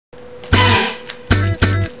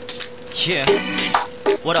Yeah,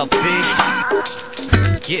 what up, B?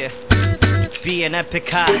 Yeah, B and Epic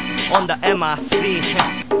High on the MIC.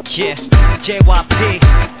 Yeah, JYP,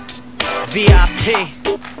 VIP.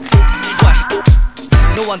 What?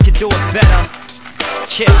 No one can do it better.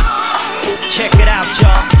 Yeah, check it out,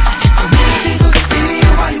 y'all. It's so easy to see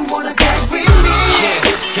why you wanna get with me. Yeah,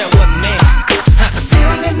 get with me. The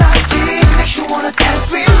feeling I give makes you wanna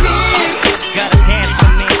dance with me. Gotta dance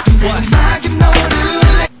with me. What?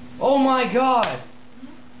 Oh my god!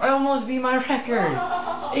 I almost beat my record!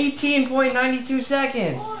 18.92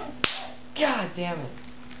 seconds! God damn it.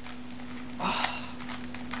 Oh.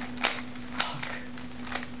 Fuck.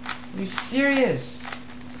 Are you serious?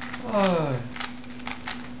 Oh.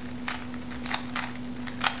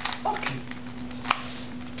 Okay.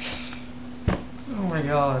 Oh my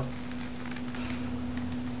god.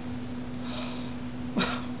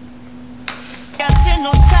 같은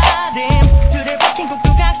옷차림 둘의 박힌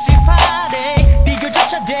곡도 각시파래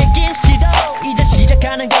비교조차 되긴 싫어 이제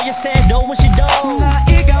시작하는 거야 새로운 시도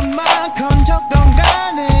나이가 많건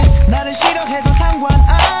간에 나를 싫어해도 상관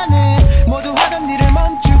안해 모두 하던 일을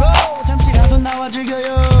멈추고 잠시라도 나와 즐겨요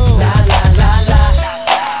라라라라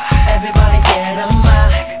Everybody get on my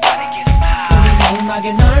우리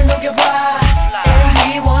음악에 널 녹여봐 And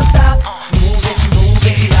we won't stop Move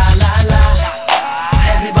it 라라라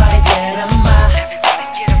Everybody get on my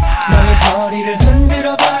너의 허리를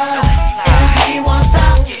흔들어봐 And we won't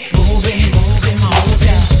stop Move it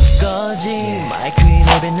꺼진 마이크에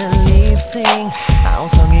내뱉는 립싱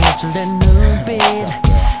아우성이 입술된 눈빛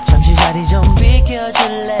잠시 자리 좀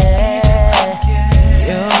비켜줄래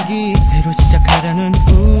여기 새로 시작하려는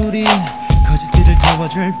우리 거짓들을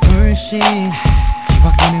태워줄 불신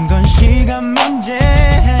뒤바뀌는 건 시간 문제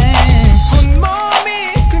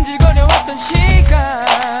온몸이 근질거려왔던 시간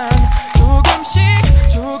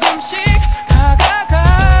조금씩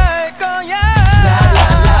다가갈 거야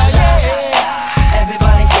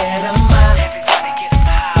Everybody get on my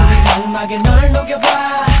우리 음악에 널 녹여봐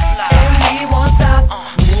And we won't stop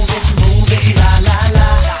Move it 라라라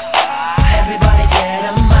Everybody get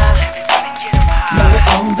on my 너의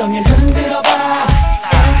엉덩이를 흔들어봐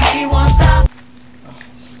And we won't stop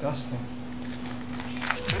Disgusting.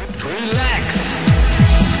 Relax.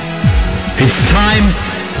 It's time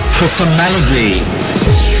for some melody.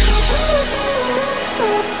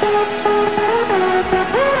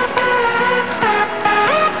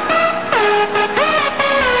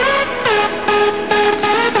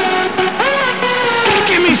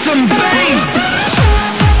 Give me some bass.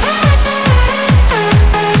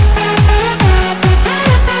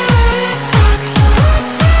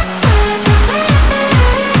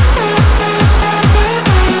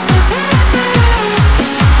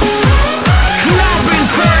 Club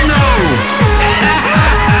Inferno.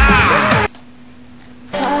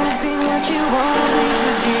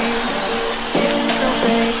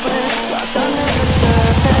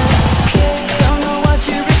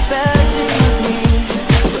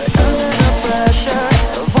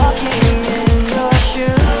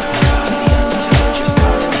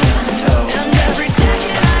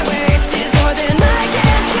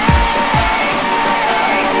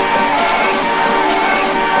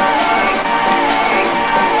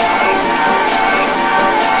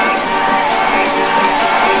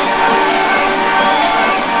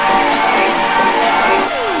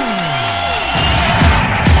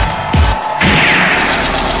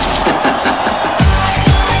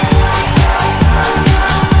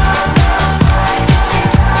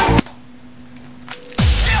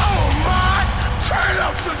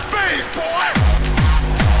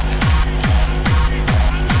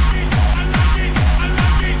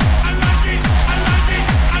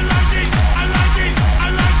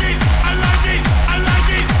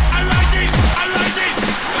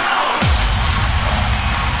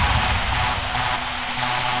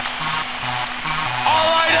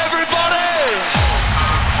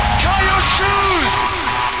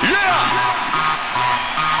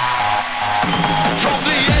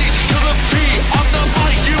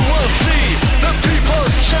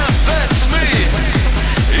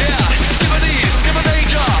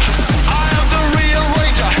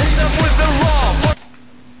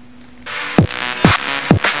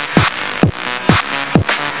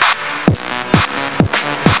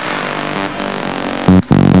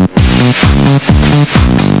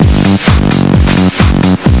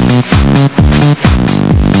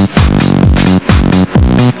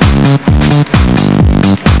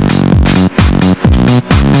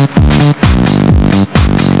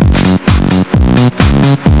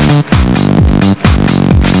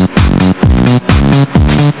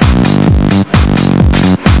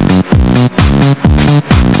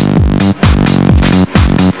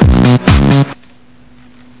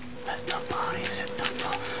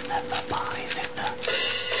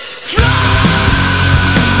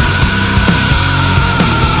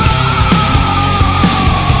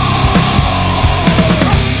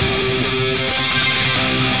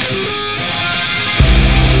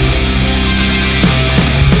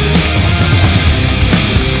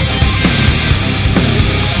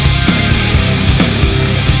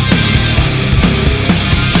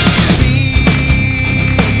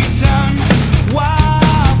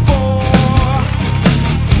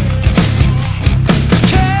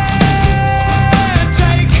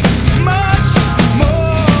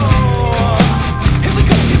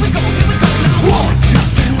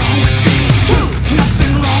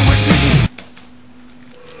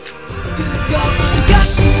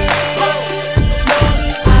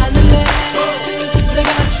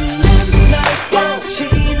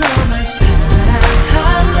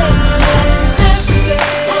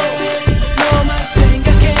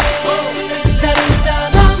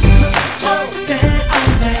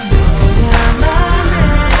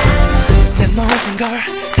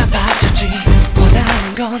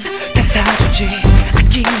 건 다 사주지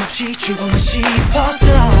아낌없이 주고만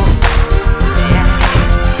싶었어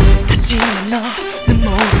하지만 너는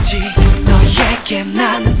모르지 너에게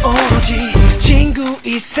나는 오로지 친구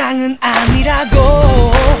이상은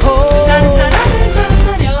아니라고 다른 사람을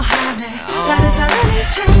만나려 하네 다른 사람을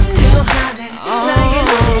찾으려 하네 나에겐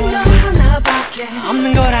오직 너 하나밖에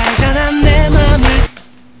없는 걸 알잖아 내 맘이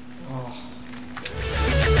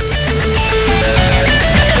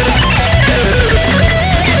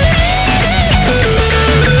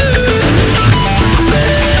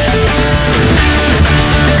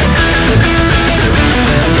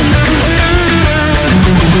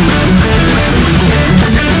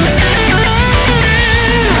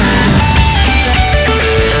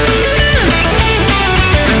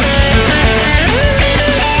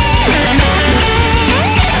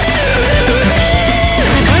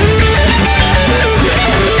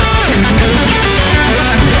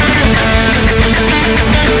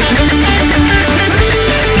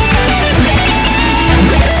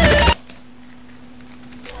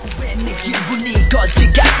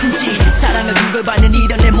사랑을 구별받는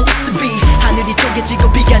이런 내 모습이 하늘이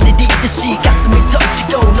쪼개지고 비가 내리듯이 가슴이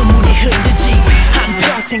터지고 눈물이 흐르지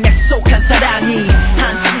한평생 약속한 사랑이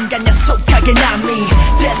한순간 약속하게 남이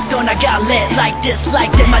That's 떠나갈래 like this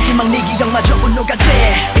like that 마지막 네 기억마저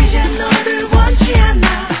운노가돼 이제 너를 원치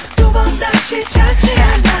않아 두 번 다시 찾지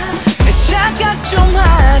않아 착각 좀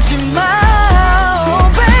하지마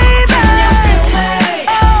oh baby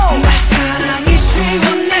나 사랑이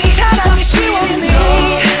쉬웠니 사랑이 쉬웠니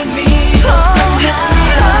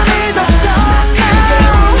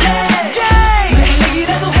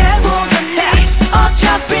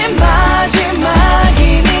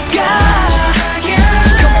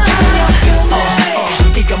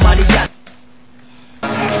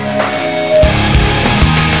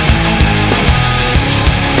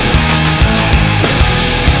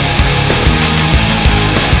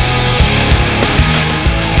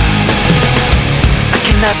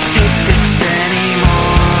Not take this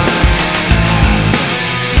anymore.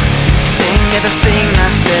 Saying everything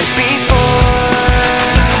I've said before.